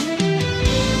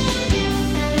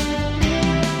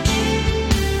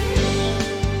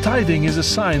tithing is a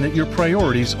sign that your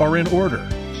priorities are in order,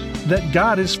 that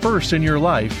God is first in your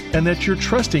life, and that you're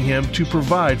trusting Him to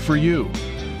provide for you.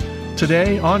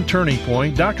 Today on Turning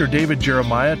Point, Dr. David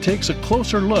Jeremiah takes a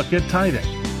closer look at tithing,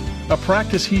 a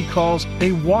practice he calls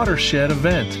a watershed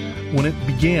event when it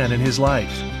began in his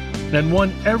life, and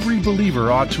one every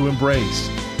believer ought to embrace.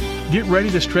 Get ready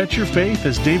to stretch your faith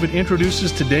as David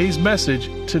introduces today's message,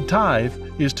 To Tithe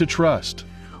is to Trust.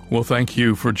 Well, thank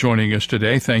you for joining us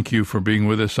today. Thank you for being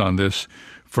with us on this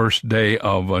first day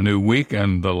of a new week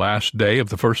and the last day of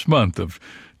the first month of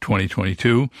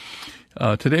 2022.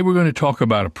 Today we're going to talk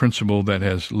about a principle that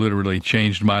has literally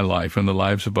changed my life and the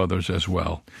lives of others as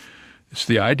well. It's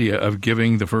the idea of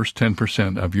giving the first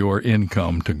 10% of your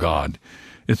income to God.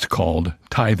 It's called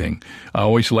tithing. I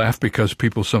always laugh because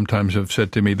people sometimes have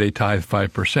said to me they tithe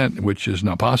 5%, which is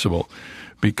not possible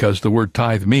because the word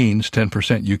tithe means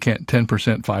 10%. You can't 10%,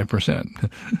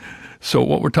 5%. So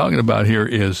what we're talking about here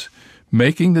is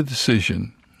making the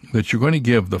decision that you're going to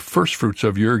give the first fruits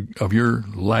of your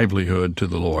livelihood to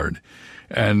the Lord.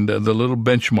 And the little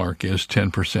benchmark is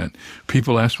 10%.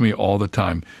 People ask me all the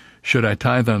time, should I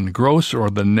tithe on the gross or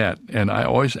the net? And I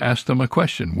always ask them a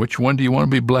question, which one do you want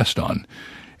to be blessed on?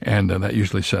 And that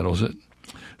usually settles it.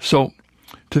 So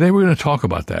today we're going to talk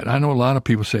about that. I know a lot of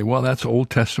people say, well, that's Old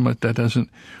Testament. That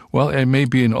doesn't, well, it may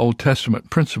be an Old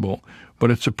Testament principle, but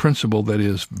it's a principle that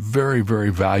is very, very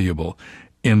valuable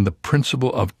in the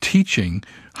principle of teaching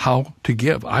how to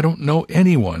give. I don't know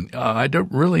anyone, I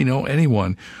don't really know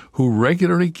anyone who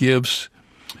regularly gives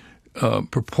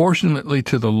proportionately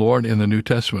to the Lord in the New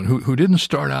Testament, who didn't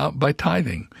start out by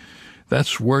tithing.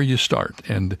 That's where you start.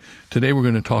 And today we're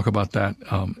going to talk about that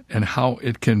and how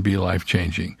it can be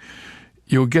life-changing.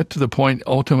 You'll get to the point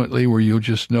ultimately where you'll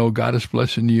just know God is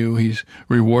blessing you. He's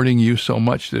rewarding you so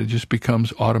much that it just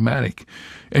becomes automatic.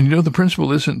 And you know, the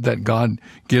principle isn't that God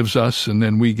gives us and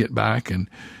then we get back and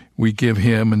we give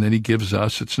Him and then He gives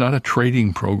us. It's not a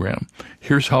trading program.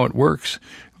 Here's how it works.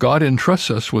 God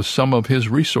entrusts us with some of His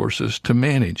resources to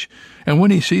manage. And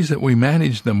when He sees that we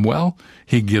manage them well,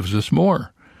 He gives us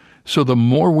more. So the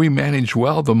more we manage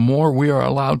well, the more we are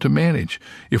allowed to manage.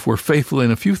 If we're faithful in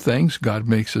a few things, God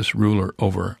makes us ruler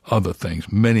over other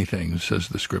things, many things, says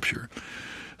the Scripture.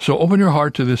 So open your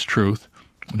heart to this truth.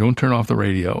 Don't turn off the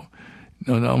radio.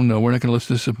 No, we're not going to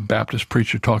listen to some Baptist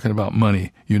preacher talking about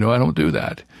money. You know I don't do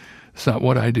that. It's not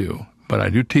what I do. But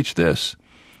I do teach this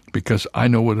because I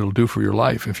know what it'll do for your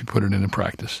life if you put it into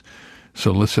practice. So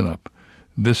listen up.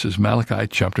 This is Malachi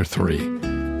chapter 3.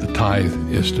 The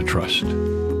tithe is to trust.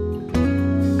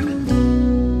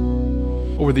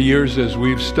 Over the years, as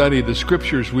we've studied the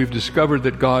Scriptures, we've discovered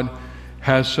that God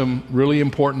has some really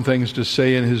important things to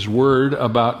say in His Word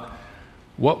about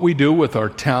what we do with our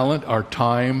talent, our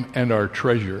time, and our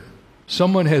treasure.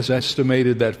 Someone has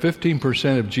estimated that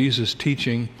 15% of Jesus'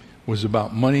 teaching was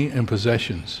about money and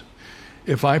possessions.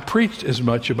 If I preached as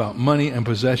much about money and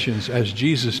possessions as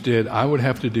Jesus did, I would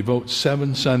have to devote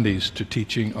 7 Sundays to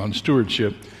teaching on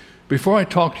stewardship. Before I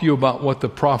talk to you about what the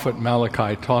prophet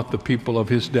Malachi taught the people of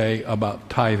his day about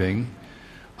tithing,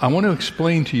 I want to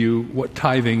explain to you what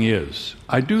tithing is.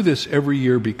 I do this every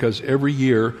year because every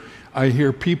year I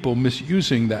hear people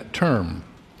misusing that term.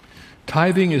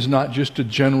 Tithing is not just a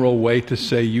general way to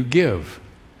say you give.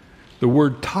 The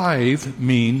word tithe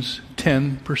means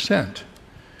 10%.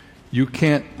 You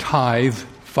can't tithe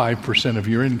 5% of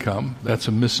your income. That's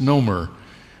a misnomer.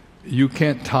 You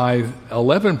can't tithe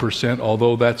 11%,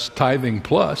 although that's tithing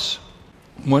plus.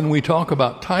 When we talk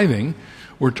about tithing,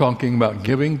 we're talking about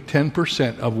giving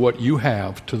 10% of what you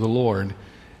have to the Lord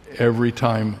every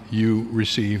time you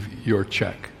receive your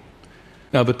check.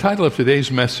 Now, the title of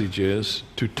today's message is,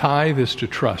 To Tithe is to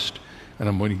Trust. And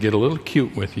I'm going to get a little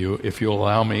cute with you, if you'll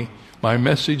allow me. My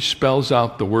message spells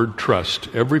out the word trust.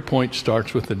 Every point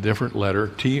starts with a different letter,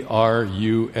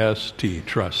 T-R-U-S-T,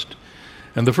 trust.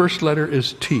 And the first letter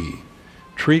is T.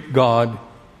 Treat God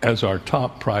as our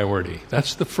top priority.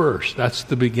 That's the first. That's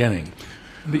the beginning.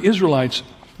 The Israelites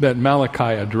that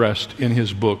Malachi addressed in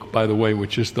his book, by the way,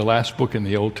 which is the last book in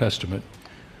the Old Testament,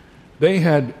 they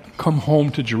had come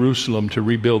home to Jerusalem to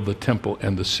rebuild the temple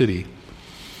and the city.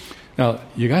 Now,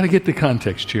 you got to get the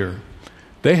context here.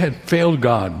 They had failed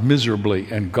God miserably,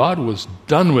 and God was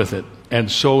done with it. And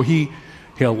so He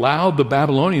allowed the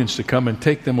Babylonians to come and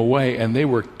take them away, and they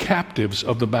were captives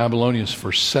of the Babylonians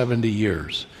for 70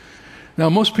 years. Now,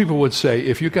 most people would say,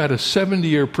 if you got a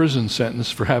 70-year prison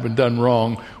sentence for having done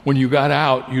wrong, when you got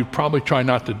out, you'd probably try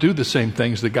not to do the same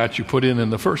things that got you put in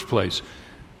the first place.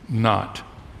 Not.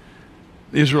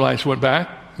 The Israelites went back,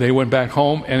 they went back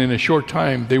home, and in a short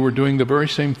time, they were doing the very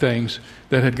same things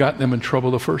that had gotten them in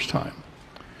trouble the first time.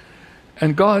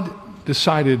 And God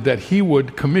decided that he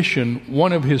would commission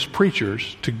one of his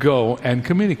preachers to go and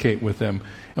communicate with them.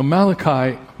 And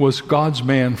Malachi was God's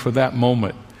man for that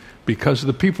moment, because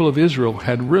the people of Israel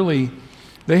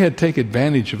they had taken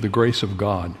advantage of the grace of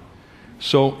God.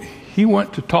 So he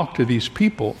went to talk to these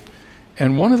people,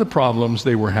 and one of the problems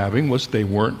they were having was they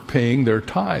weren't paying their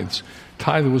tithes.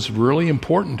 Tithe was really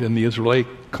important in the Israeli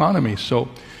economy. So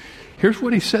here's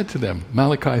what he said to them,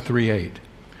 Malachi 3:8.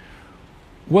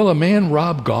 Will a man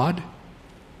rob God?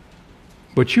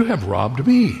 But you have robbed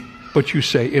me. But you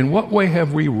say, in what way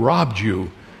have we robbed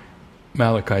you?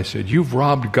 Malachi said, you've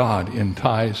robbed God in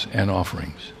tithes and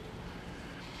offerings.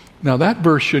 Now that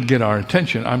verse should get our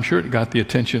attention. I'm sure it got the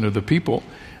attention of the people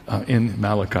in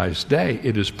Malachi's day.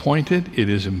 It is pointed, it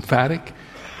is emphatic.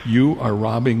 You are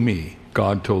robbing me,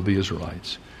 God told the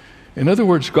Israelites. In other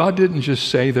words, God didn't just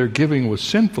say their giving was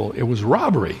sinful, it was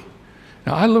robbery.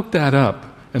 Now I looked that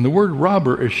up, and the word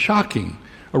robber is shocking.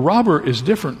 A robber is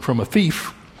different from a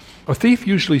thief. A thief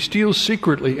usually steals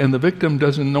secretly, and the victim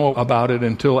doesn't know about it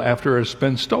until after it's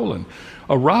been stolen.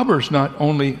 A robber is not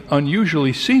only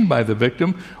unusually seen by the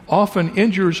victim, often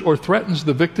injures or threatens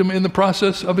the victim in the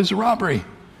process of his robbery.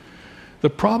 The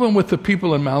problem with the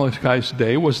people in Malachi's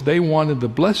day was they wanted the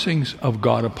blessings of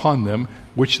God upon them,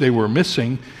 which they were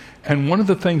missing, and one of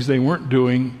the things they weren't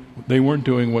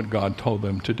doing what God told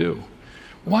them to do.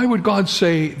 Why would God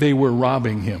say they were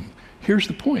robbing him? Here's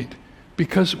the point.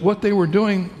 Because what they were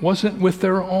doing wasn't with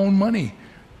their own money.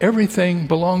 Everything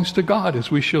belongs to God,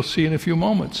 as we shall see in a few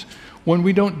moments. When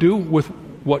we don't do with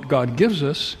what God gives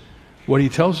us, what he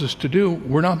tells us to do,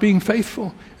 we're not being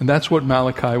faithful. And that's what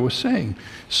Malachi was saying.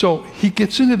 So he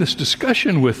gets into this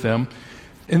discussion with them,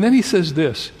 and then he says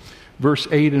this, verse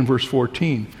 8 and verse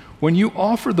 14. When you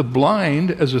offer the blind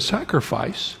as a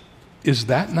sacrifice, is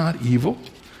that not evil?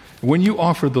 When you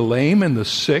offer the lame and the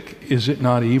sick, is it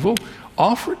not evil?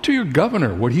 Offer it to your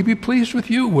governor. Would he be pleased with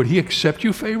you? Would he accept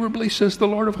you favorably, says the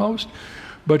Lord of hosts?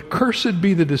 But cursed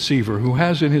be the deceiver who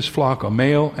has in his flock a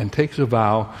male and takes a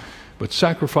vow, but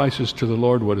sacrifices to the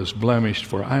Lord what is blemished,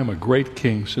 for I am a great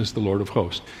king, says the Lord of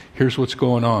hosts. Here's what's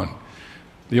going on.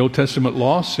 The Old Testament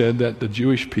law said that the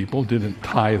Jewish people didn't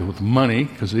tithe with money,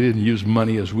 because they didn't use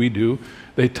money as we do.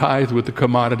 They tithed with the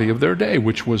commodity of their day,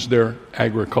 which was their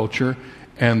agriculture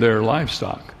and their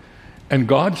livestock. And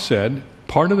God said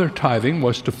part of their tithing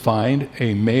was to find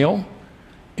a male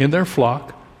in their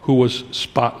flock who was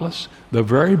spotless, the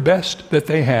very best that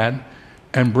they had,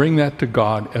 and bring that to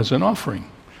God as an offering.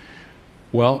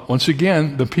 Well, once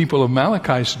again, the people of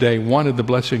Malachi's day wanted the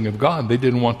blessing of God. They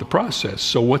didn't want the process.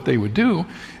 So what they would do,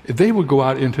 they would go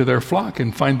out into their flock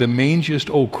and find the mangiest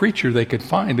old creature they could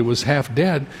find. It was half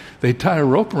dead. They'd tie a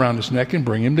rope around his neck and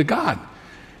bring him to God.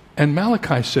 And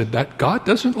Malachi said that God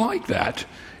doesn't like that.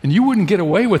 And you wouldn't get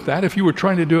away with that if you were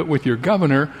trying to do it with your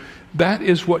governor. That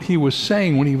is what he was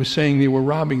saying when he was saying they were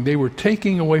robbing. They were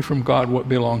taking away from God what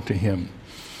belonged to him.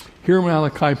 Here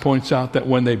Malachi points out that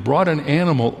when they brought an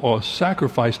animal or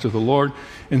sacrifice to the Lord,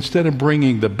 instead of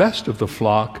bringing the best of the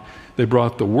flock, they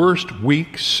brought the worst,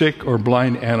 weak, sick, or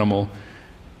blind animal.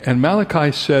 And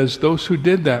Malachi says those who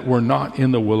did that were not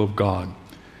in the will of God.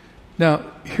 Now,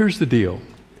 here's the deal.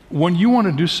 When you want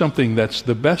to do something that's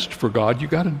the best for God, you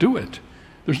got to do it.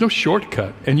 There's no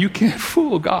shortcut, and you can't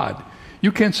fool God.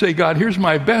 You can't say, God, here's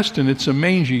my best, and it's a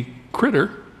mangy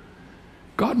critter.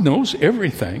 God knows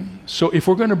everything. So if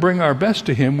we're going to bring our best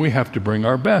to him, we have to bring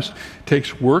our best. It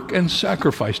takes work and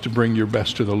sacrifice to bring your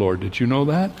best to the Lord. Did you know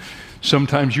that?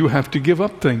 Sometimes you have to give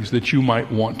up things that you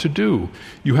might want to do.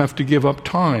 You have to give up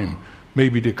time,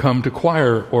 maybe to come to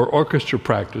choir or orchestra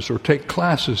practice or take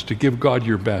classes to give God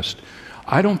your best.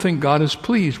 I don't think God is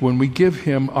pleased when we give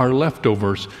him our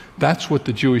leftovers. That's what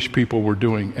the Jewish people were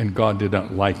doing, and God did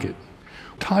not like it.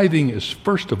 Tithing is,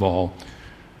 first of all,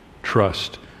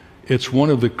 trust. It's one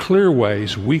of the clear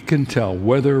ways we can tell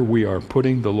whether we are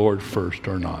putting the Lord first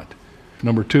or not.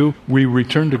 Number two, we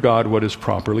return to God what is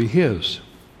properly his.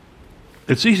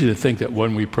 It's easy to think that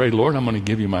when we pray, Lord, I'm going to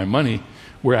give you my money,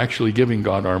 we're actually giving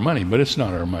God our money, but it's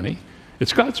not our money.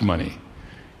 It's God's money.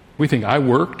 We think, I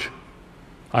worked,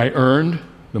 I earned,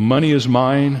 the money is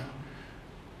mine,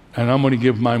 and I'm going to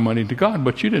give my money to God.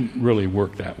 But you didn't really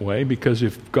work that way, because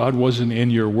if God wasn't in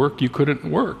your work, you couldn't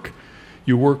work.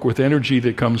 You work with energy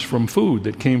that comes from food,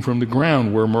 that came from the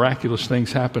ground, where miraculous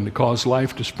things happen to cause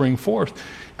life to spring forth.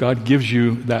 God gives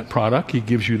you that product. He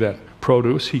gives you that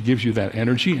produce. He gives you that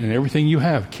energy, and everything you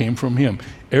have came from him.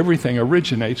 Everything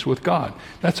originates with God.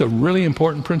 That's a really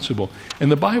important principle. And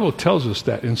the Bible tells us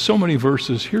that in so many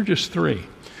verses. Here are just three.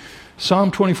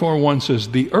 Psalm 24:1 says,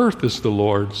 the earth is the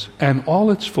Lord's and all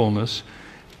its fullness,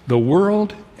 the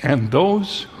world and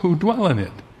those who dwell in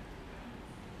it.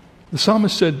 The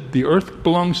psalmist said, the earth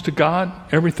belongs to God.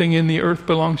 Everything in the earth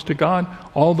belongs to God.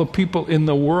 All the people in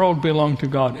the world belong to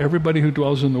God. Everybody who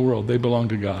dwells in the world, they belong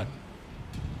to God.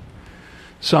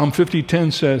 Psalm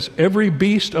 50:10 says, every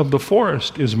beast of the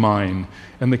forest is mine,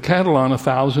 and the cattle on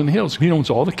 1,000 hills. He owns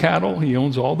all the cattle. He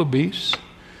owns all the beasts.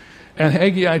 And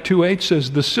Haggai 2:8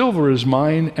 says, the silver is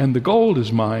mine, and the gold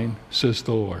is mine, says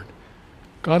the Lord.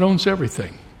 God owns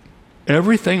everything.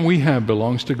 Everything we have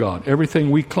belongs to God.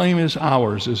 Everything we claim is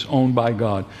ours is owned by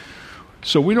God.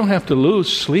 So we don't have to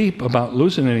lose sleep about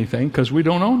losing anything because we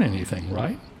don't own anything,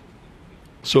 right?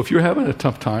 So if you're having a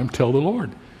tough time, tell the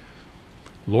Lord,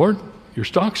 Lord, your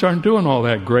stocks aren't doing all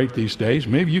that great these days.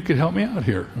 Maybe you could help me out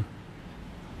here.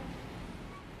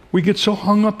 We get so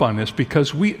hung up on this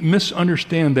because we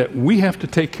misunderstand that we have to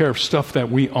take care of stuff that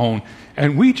we own,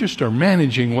 and we just are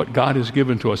managing what God has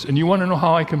given to us. And you want to know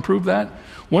how I can prove that?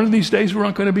 One of these days we're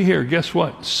not going to be here. Guess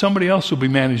what? Somebody else will be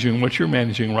managing what you're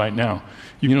managing right now.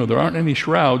 You know, there aren't any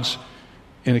shrouds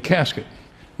in a casket.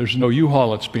 There's no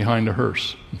U-Haul that's behind a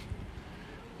hearse.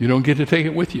 You don't get to take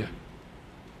it with you.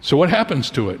 So what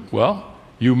happens to it? Well,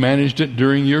 you managed it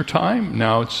during your time.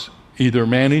 Now it's either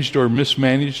managed or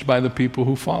mismanaged by the people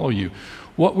who follow you.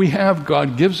 What we have,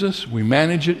 God gives us. We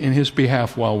manage it in His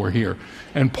behalf while we're here.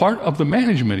 And part of the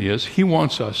management is He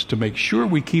wants us to make sure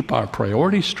we keep our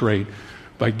priorities straight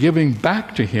by giving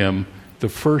back to Him the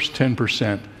first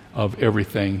 10% of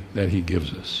everything that He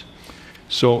gives us.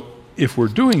 So if we're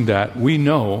doing that, we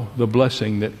know the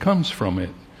blessing that comes from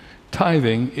it.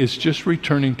 Tithing is just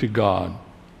returning to God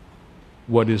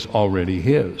what is already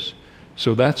His.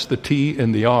 So that's the T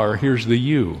and the R. Here's the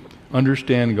U.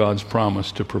 Understand God's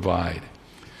promise to provide.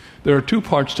 There are two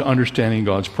parts to understanding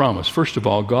God's promise. First of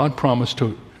all, God promised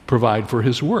to provide for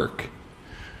His work.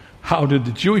 How did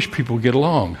the Jewish people get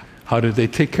along? How did they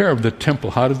take care of the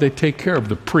temple? How did they take care of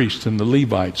the priests and the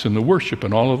Levites and the worship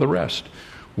and all of the rest?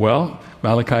 Well,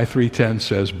 Malachi 3:10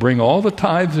 says, bring all the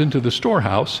tithes into the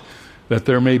storehouse, that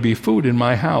there may be food in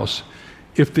my house.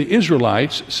 If the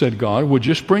Israelites, said God, would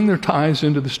just bring their tithes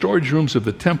into the storage rooms of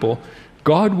the temple,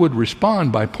 God would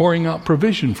respond by pouring out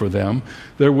provision for them.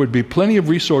 There would be plenty of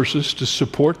resources to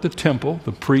support the temple,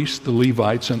 the priests, the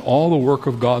Levites, and all the work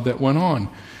of God that went on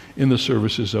in the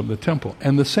services of the temple.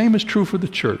 And the same is true for the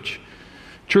church.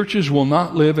 Churches will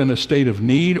not live in a state of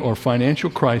need or financial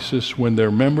crisis when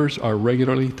their members are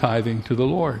regularly tithing to the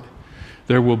Lord.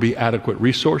 There will be adequate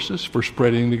resources for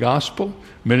spreading the gospel,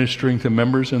 ministering to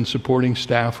members, and supporting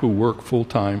staff who work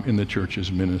full-time in the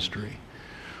church's ministry.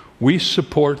 We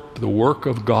support the work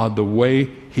of God the way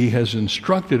He has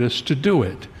instructed us to do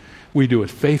it. We do it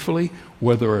faithfully,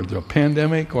 whether it's a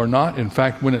pandemic or not. In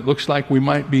fact, when it looks like we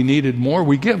might be needed more,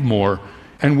 we give more.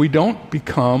 And we don't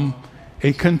become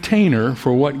a container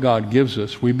for what God gives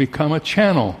us. We become a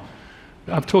channel.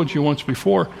 I've told you once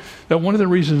before that one of the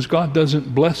reasons God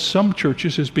doesn't bless some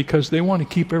churches is because they want to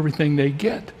keep everything they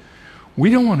get.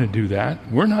 We don't want to do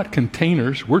that. We're not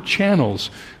containers. We're channels.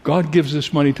 God gives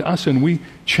this money to us, and we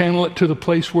channel it to the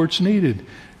place where it's needed.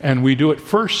 And we do it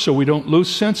first so we don't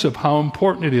lose sense of how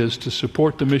important it is to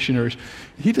support the missionaries.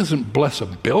 He doesn't bless a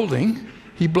building.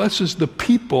 He blesses the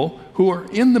people who are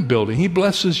in the building. He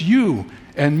blesses you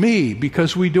and me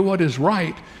because we do what is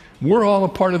right. We're all a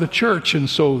part of the church, and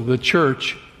so the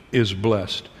church is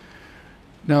blessed.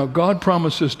 Now, God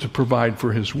promises to provide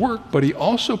for His work, but He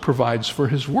also provides for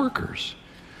His workers.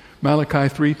 Malachi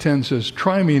 3:10 says,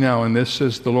 try me now in this,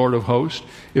 says the Lord of hosts,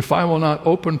 if I will not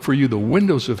open for you the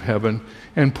windows of heaven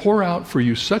and pour out for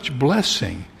you such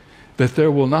blessing that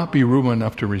there will not be room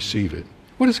enough to receive it.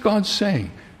 What is God saying?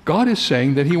 God is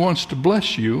saying that He wants to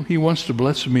bless you. He wants to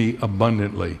bless me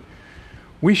abundantly.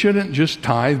 We shouldn't just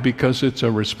tithe because it's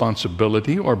a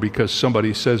responsibility or because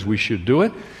somebody says we should do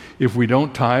it. If we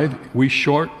don't tithe, we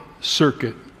short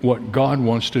circuit what God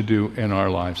wants to do in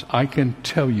our lives. I can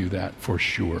tell you that for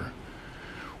sure.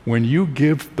 When you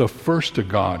give the first to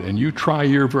God and you try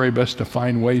your very best to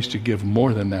find ways to give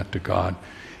more than that to God,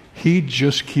 He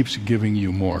just keeps giving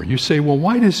you more. You say, well,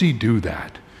 why does He do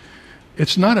that?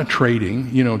 It's not a trading.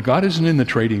 You know, God isn't in the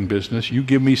trading business. You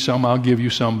give me some, I'll give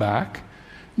you some back.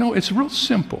 No, it's real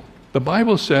simple. The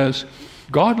Bible says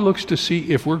God looks to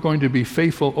see if we're going to be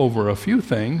faithful over a few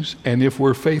things, and if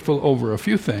we're faithful over a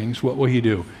few things, what will He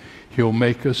do? He'll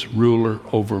make us ruler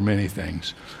over many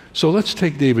things. So let's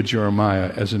take David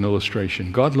Jeremiah as an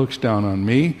illustration. God looks down on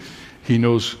me. He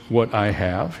knows what I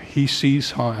have. He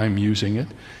sees how I'm using it.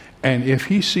 And if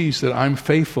He sees that I'm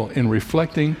faithful in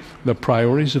reflecting the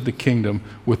priorities of the kingdom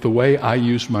with the way I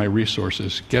use my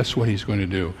resources, guess what He's going to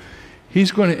do?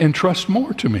 He's going to entrust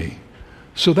more to me.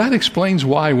 So that explains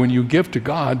why when you give to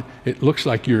God, it looks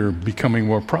like you're becoming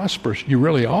more prosperous. You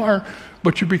really are,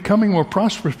 but you're becoming more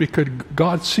prosperous because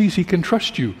God sees He can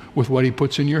trust you with what He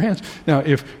puts in your hands. Now,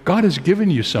 if God has given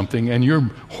you something and you're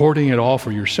hoarding it all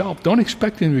for yourself, don't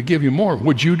expect Him to give you more.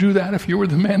 Would you do that if you were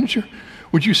the manager?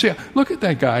 Would you say, look at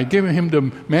that guy, giving him to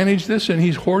manage this and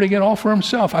he's hoarding it all for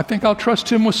himself. I think I'll trust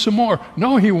him with some more.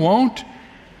 No, He won't.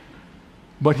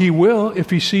 But He will if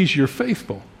He sees you're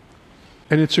faithful.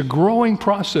 And it's a growing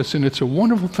process, and it's a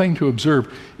wonderful thing to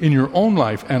observe in your own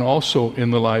life and also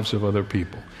in the lives of other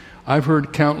people. I've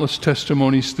heard countless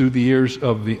testimonies through the years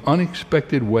of the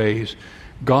unexpected ways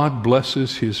God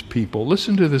blesses His people.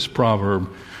 Listen to this proverb.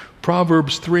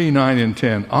 Proverbs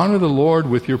 3:9-10. Honor the Lord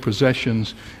with your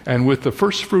possessions and with the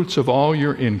first fruits of all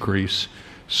your increase,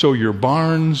 so your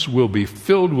barns will be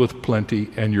filled with plenty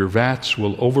and your vats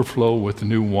will overflow with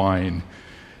new wine.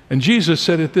 And Jesus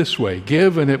said it this way,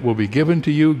 give and it will be given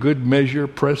to you, good measure,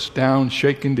 pressed down,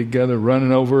 shaken together,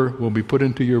 running over, will be put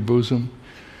into your bosom.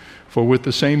 For with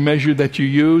the same measure that you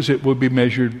use, it will be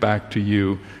measured back to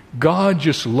you. God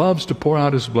just loves to pour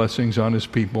out His blessings on His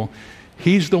people.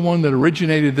 He's the one that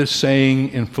originated this saying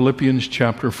in Philippians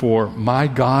chapter 4, my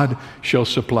God shall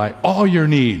supply all your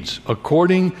needs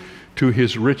according to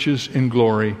His riches in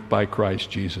glory by Christ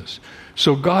Jesus.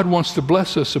 So God wants to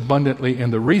bless us abundantly,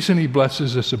 and the reason He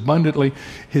blesses us abundantly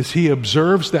is He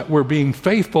observes that we're being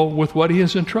faithful with what He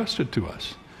has entrusted to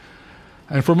us.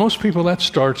 And for most people, that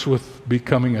starts with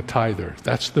becoming a tither.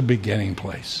 That's the beginning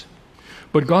place.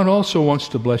 But God also wants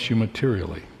to bless you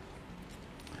materially.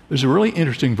 There's a really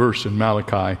interesting verse in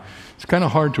Malachi. It's kind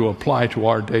of hard to apply to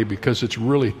our day because it's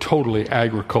really totally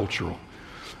agricultural.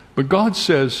 But God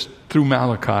says through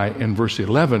Malachi in verse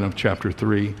 11 of chapter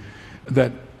 3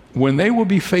 that when they will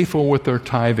be faithful with their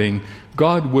tithing,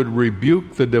 God would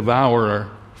rebuke the devourer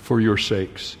for your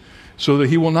sakes, so that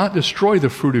He will not destroy the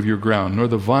fruit of your ground, nor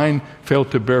the vine fail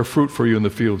to bear fruit for you in the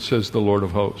field, says the Lord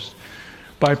of hosts.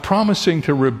 By promising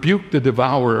to rebuke the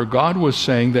devourer, God was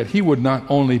saying that He would not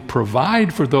only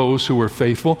provide for those who were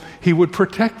faithful, He would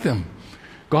protect them.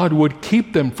 God would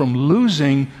keep them from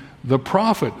losing the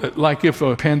profit. Like if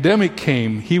a pandemic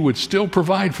came, He would still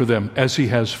provide for them as He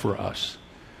has for us.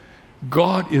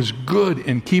 God is good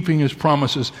in keeping His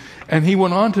promises. And He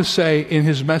went on to say in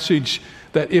His message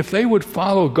that if they would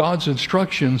follow God's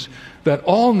instructions, that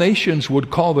all nations would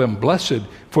call them blessed,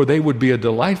 for they would be a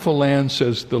delightful land,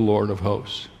 says the Lord of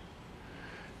hosts.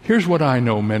 Here's what I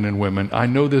know, men and women. I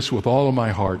know this with all of my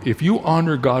heart. If you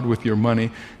honor God with your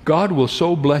money, God will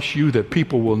so bless you that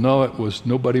people will know it was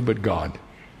nobody but God.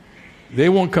 They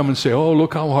won't come and say, oh,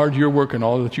 look how hard you're working,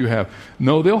 all that you have.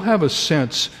 No, they'll have a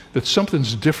sense that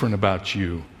something's different about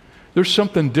you. There's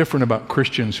something different about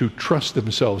Christians who trust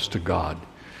themselves to God.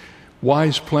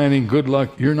 Wise planning, good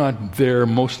luck, you're not there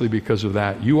mostly because of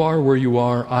that. You are where you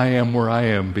are, I am where I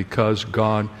am, because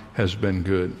God has been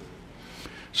good.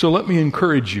 So let me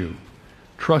encourage you,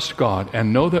 trust God,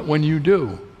 and know that when you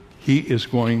do, He is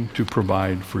going to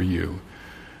provide for you.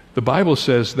 The Bible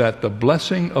says that the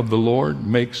blessing of the Lord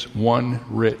makes one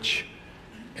rich,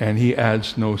 and He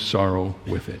adds no sorrow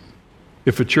with it.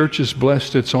 If a church is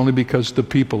blessed, it's only because the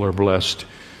people are blessed.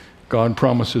 God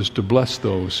promises to bless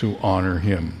those who honor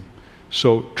Him.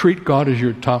 So treat God as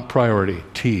your top priority,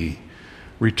 T.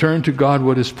 Return to God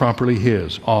what is properly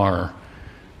His, R.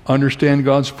 Understand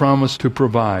God's promise to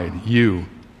provide, U.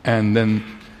 And then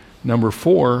number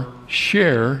 4,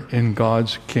 share in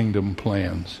God's kingdom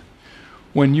plans.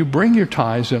 When you bring your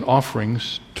tithes and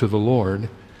offerings to the Lord,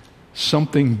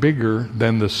 something bigger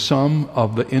than the sum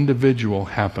of the individual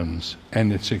happens,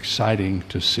 and it's exciting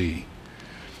to see.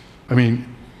 I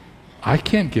mean, I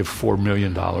can't give $4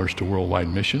 million to Worldwide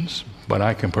Missions, but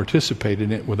I can participate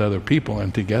in it with other people,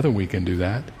 and together we can do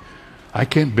that. I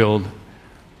can't build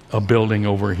a building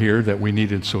over here that we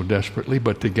needed so desperately,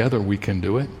 but together we can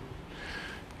do it.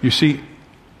 You see,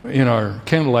 in our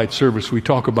candlelight service, we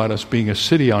talk about us being a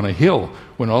city on a hill.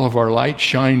 When all of our lights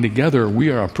shine together, we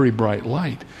are a pretty bright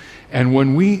light. And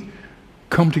when we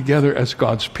come together as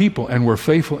God's people and we're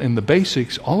faithful in the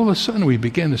basics, all of a sudden we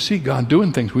begin to see God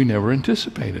doing things we never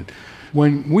anticipated.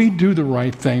 When we do the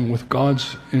right thing with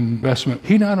God's investment,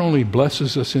 He not only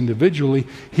blesses us individually,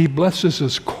 He blesses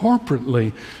us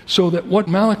corporately, so that what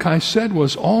Malachi said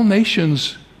was all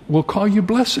nations will call you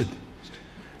blessed.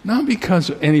 Not because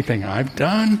of anything I've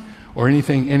done or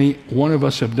anything any one of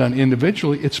us have done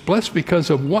individually. It's blessed because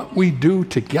of what we do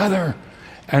together.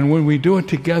 And when we do it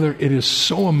together, it is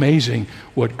so amazing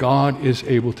what God is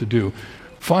able to do.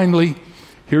 Finally,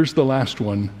 here's the last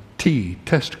one. T,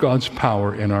 test God's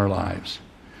power in our lives.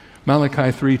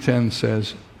 Malachi 3:10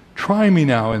 says, try me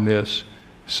now in this,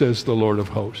 says the Lord of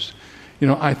hosts.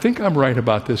 I think I'm right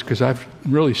about this because I've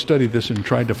really studied this and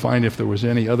tried to find if there was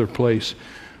any other place.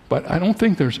 But I don't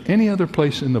think there's any other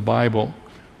place in the Bible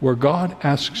where God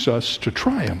asks us to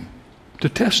try him, to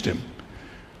test him,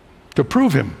 to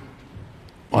prove him.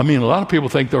 I mean, a lot of people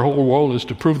think their whole world is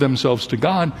to prove themselves to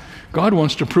God. God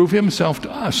wants to prove himself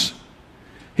to us.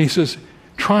 He says,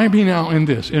 try me now in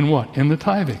this. In what? In the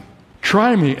tithing.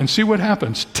 Try me and see what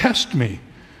happens. Test me.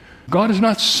 God is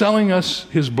not selling us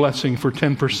his blessing for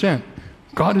 10%.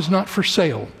 God is not for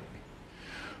sale.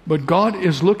 But God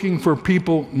is looking for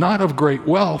people not of great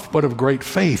wealth, but of great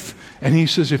faith. And he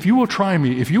says, if you will try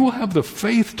me, if you will have the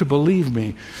faith to believe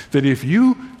me, that if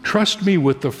you trust me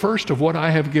with the first of what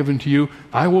I have given to you,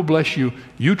 I will bless you.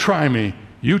 You try me.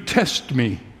 You test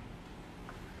me.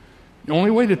 The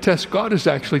only way to test God is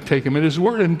to actually take him at his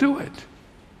word and do it.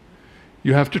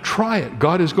 You have to try it.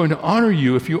 God is going to honor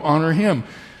you if you honor him.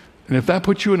 And if that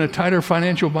puts you in a tighter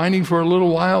financial binding for a little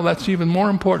while, that's even more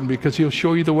important because he'll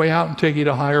show you the way out and take you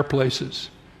to higher places.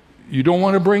 You don't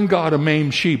want to bring God a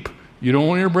maimed sheep. You don't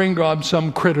want to bring God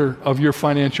some critter of your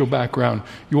financial background.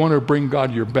 You want to bring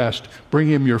God your best. Bring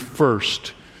him your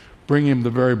first. Bring him the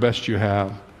very best you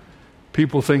have.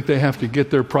 People think they have to get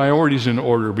their priorities in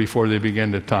order before they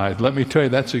begin to tithe. Let me tell you,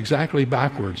 that's exactly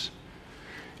backwards.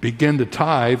 Begin to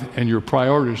tithe and your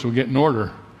priorities will get in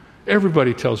order.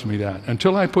 Everybody tells me that.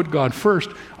 Until I put God first,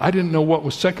 I didn't know what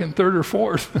was second, third, or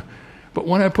fourth. But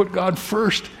when I put God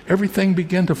first, everything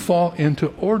began to fall into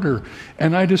order.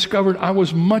 And I discovered I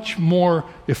was much more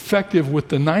effective with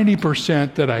the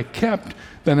 90% that I kept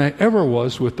than I ever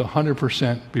was with the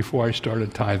 100% before I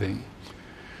started tithing.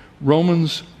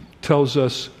 Romans tells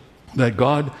us that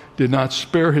God did not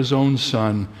spare his own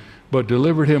son, but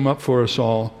delivered him up for us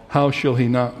all. How shall he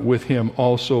not with him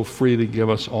also freely give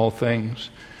us all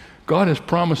things? God has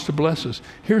promised to bless us.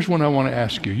 Here's what I want to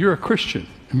ask you. You're a Christian.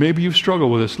 Maybe you've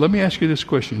struggled with this. Let me ask you this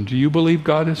question. Do you believe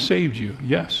God has saved you?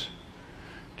 Yes.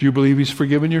 Do you believe he's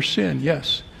forgiven your sin?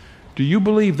 Yes. Do you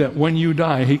believe that when you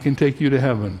die, he can take you to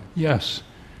heaven? Yes.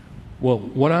 Well,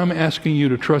 what I'm asking you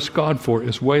to trust God for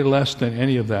is way less than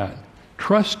any of that.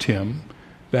 Trust him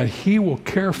that he will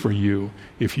care for you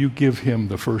if you give him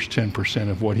the first 10%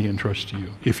 of what he entrusts to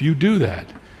you. If you do that,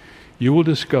 you will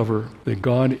discover that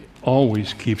God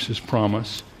always keeps his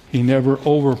promise. He never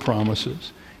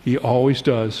overpromises. He always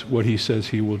does what he says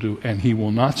he will do, and he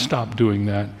will not stop doing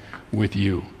that with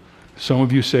you. Some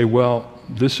of you say, well,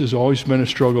 this has always been a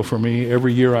struggle for me.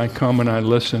 Every year I come and I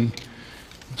listen.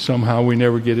 Somehow we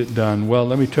never get it done. Well,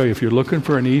 let me tell you, if you're looking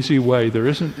for an easy way, there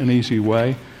isn't an easy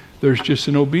way. There's just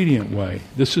an obedient way.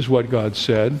 This is what God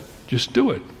said. Just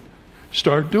do it.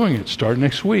 Start doing it. Start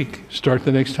next week. Start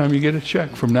the next time you get a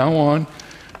check. From now on,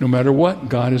 no matter what,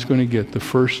 God is going to get the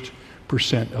first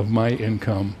 % of my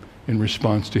income in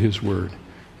response to his word.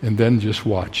 And then just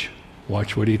watch.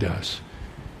 Watch what he does.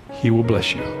 He will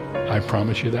bless you. I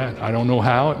promise you that. I don't know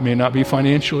how. It may not be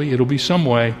financially. It'll be some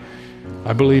way.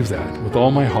 I believe that with all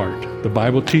my heart. The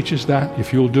Bible teaches that.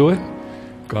 If you'll do it,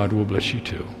 God will bless you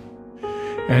too.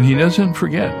 And he doesn't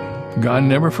forget. God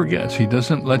never forgets. He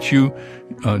doesn't let you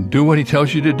do what he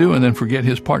tells you to do and then forget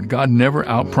his part. God never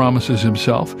outpromises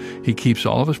himself. He keeps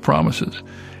all of his promises.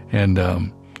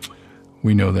 And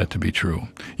we know that to be true.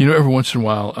 Every once in a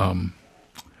while,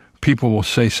 people will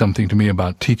say something to me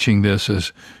about teaching this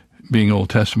as being Old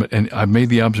Testament. And I've made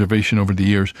the observation over the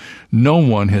years, no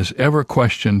one has ever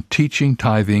questioned teaching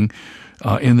tithing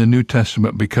in the New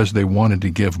Testament because they wanted to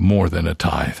give more than a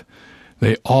tithe.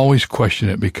 They always question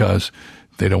it because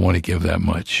they don't want to give that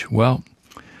much. Well,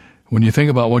 when you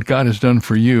think about what God has done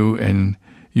for you and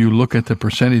you look at the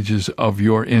percentages of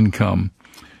your income,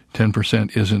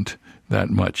 10% isn't that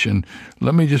much. And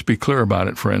let me just be clear about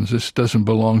it, friends. This doesn't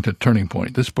belong to Turning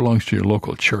Point. This belongs to your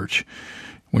local church.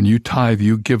 When you tithe,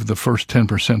 you give the first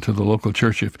 10% to the local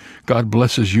church. If God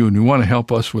blesses you and you want to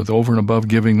help us with over and above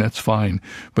giving, that's fine.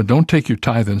 But don't take your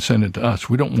tithe and send it to us.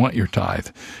 We don't want your tithe.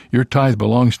 Your tithe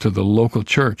belongs to the local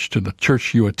church, to the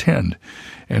church you attend.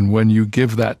 And when you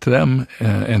give that to them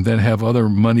and then have other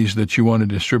monies that you want to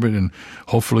distribute, and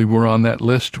hopefully we're on that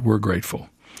list, we're grateful.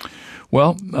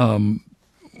 Well,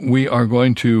 we are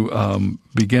going to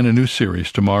begin a new series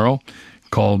tomorrow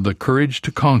called The Courage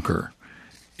to Conquer.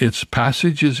 It's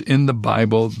passages in the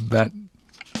Bible that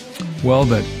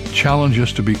challenge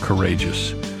us to be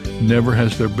courageous. Never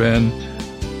has there been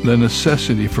the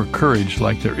necessity for courage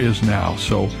like there is now.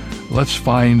 So let's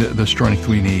find the strength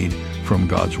we need from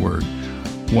God's Word.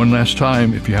 One last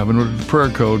time, if you haven't ordered the prayer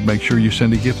code, make sure you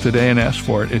send a gift today and ask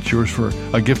for it. It's yours for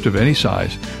a gift of any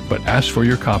size, but ask for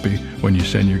your copy when you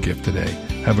send your gift today.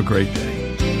 Have a great day.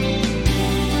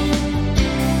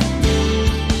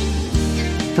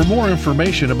 For more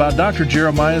information about Dr.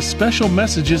 Jeremiah's special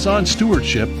messages on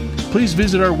stewardship, please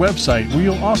visit our website where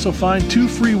you'll also find 2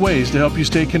 free ways to help you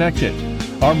stay connected: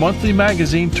 our monthly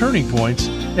magazine, Turning Points,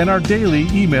 and our daily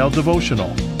email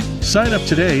devotional. Sign up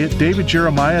today at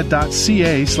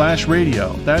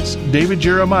davidjeremiah.ca/radio. That's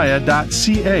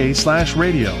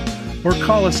davidjeremiah.ca/radio. Or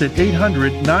call us at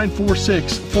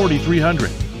 800-946-4300.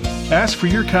 Ask for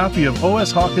your copy of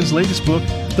O.S. Hawkins' latest book,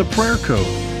 The Prayer Code,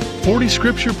 40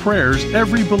 Scripture Prayers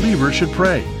Every Believer Should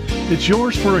Pray. It's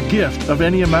yours for a gift of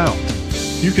any amount.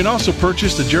 You can also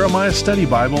purchase the Jeremiah Study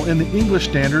Bible in the English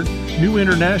Standard, New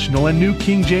International, and New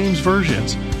King James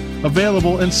versions,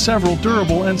 available in several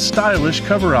durable and stylish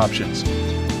cover options.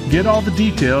 Get all the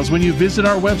details when you visit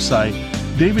our website,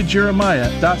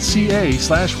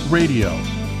 davidjeremiah.ca/radio.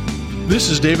 This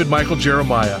is David Michael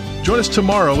Jeremiah. Join us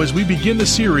tomorrow as we begin the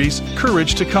series,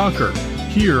 Courage to Conquer,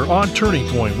 here on Turning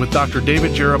Point with Dr.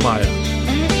 David Jeremiah.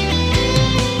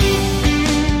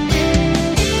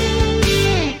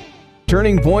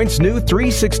 Turning Point's new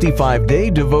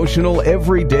 365-day devotional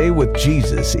Every Day with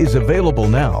Jesus is available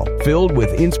now. Filled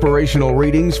with inspirational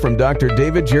readings from Dr.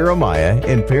 David Jeremiah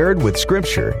and paired with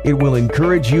Scripture, it will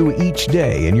encourage you each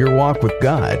day in your walk with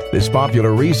God. This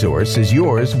popular resource is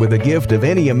yours with a gift of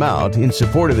any amount in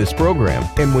support of this program.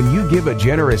 And when you give a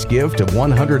generous gift of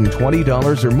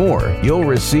 $120 or more, you'll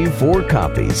receive 4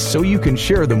 copies so you can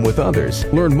share them with others.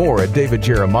 Learn more at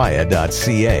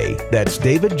davidjeremiah.ca. That's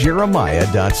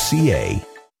davidjeremiah.ca.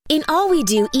 In all we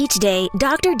do each day,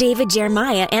 Dr. David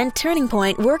Jeremiah and Turning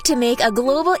Point work to make a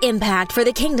global impact for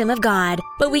the kingdom of God.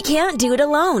 But we can't do it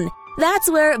alone. That's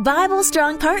where Bible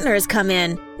Strong Partners come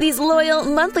in. These loyal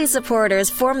monthly supporters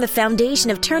form the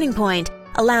foundation of Turning Point,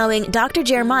 allowing Dr.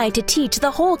 Jeremiah to teach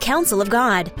the whole counsel of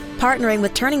God. Partnering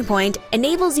with Turning Point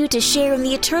enables you to share in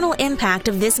the eternal impact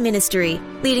of this ministry,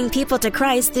 leading people to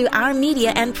Christ through our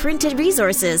media and printed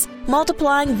resources,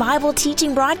 multiplying Bible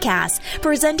teaching broadcasts,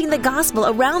 presenting the gospel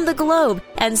around the globe,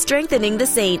 and strengthening the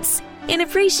saints. In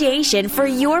appreciation for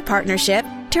your partnership,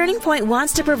 Turning Point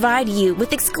wants to provide you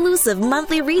with exclusive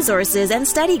monthly resources and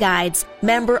study guides,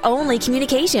 member-only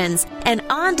communications, an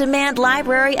on-demand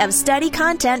library of study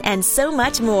content, and so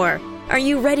much more. Are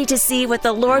you ready to see what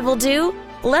the Lord will do?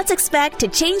 Let's expect to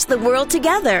change the world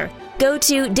together. Go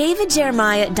to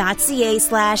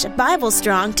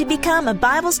davidjeremiah.ca/BibleStrong to become a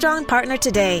Bible Strong partner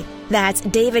today. That's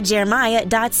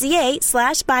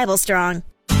davidjeremiah.ca/BibleStrong.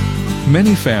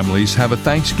 Many families have a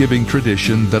Thanksgiving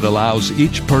tradition that allows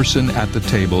each person at the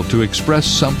table to express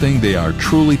something they are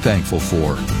truly thankful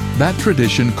for. That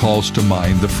tradition calls to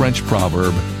mind the French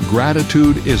proverb,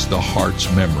 "Gratitude is the heart's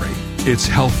memory." It's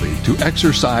healthy to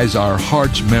exercise our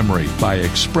heart's memory by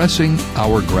expressing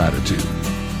our gratitude.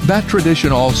 That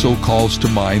tradition also calls to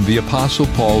mind the Apostle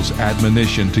Paul's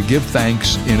admonition to give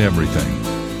thanks in everything.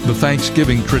 The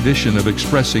Thanksgiving tradition of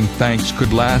expressing thanks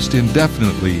could last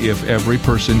indefinitely if every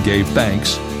person gave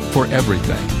thanks for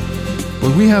everything.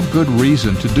 But we have good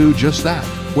reason to do just that.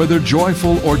 Whether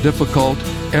joyful or difficult,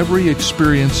 every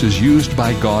experience is used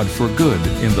by God for good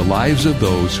in the lives of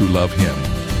those who love Him.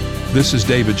 This is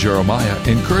David Jeremiah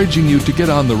encouraging you to get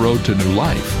on the road to new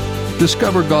life.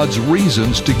 Discover God's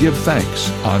reasons to give thanks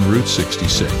on Route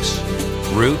 66.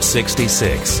 Route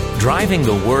 66, driving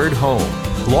the word home.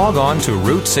 Log on to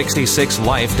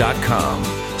Route66Life.com.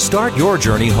 Start your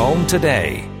journey home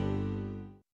today.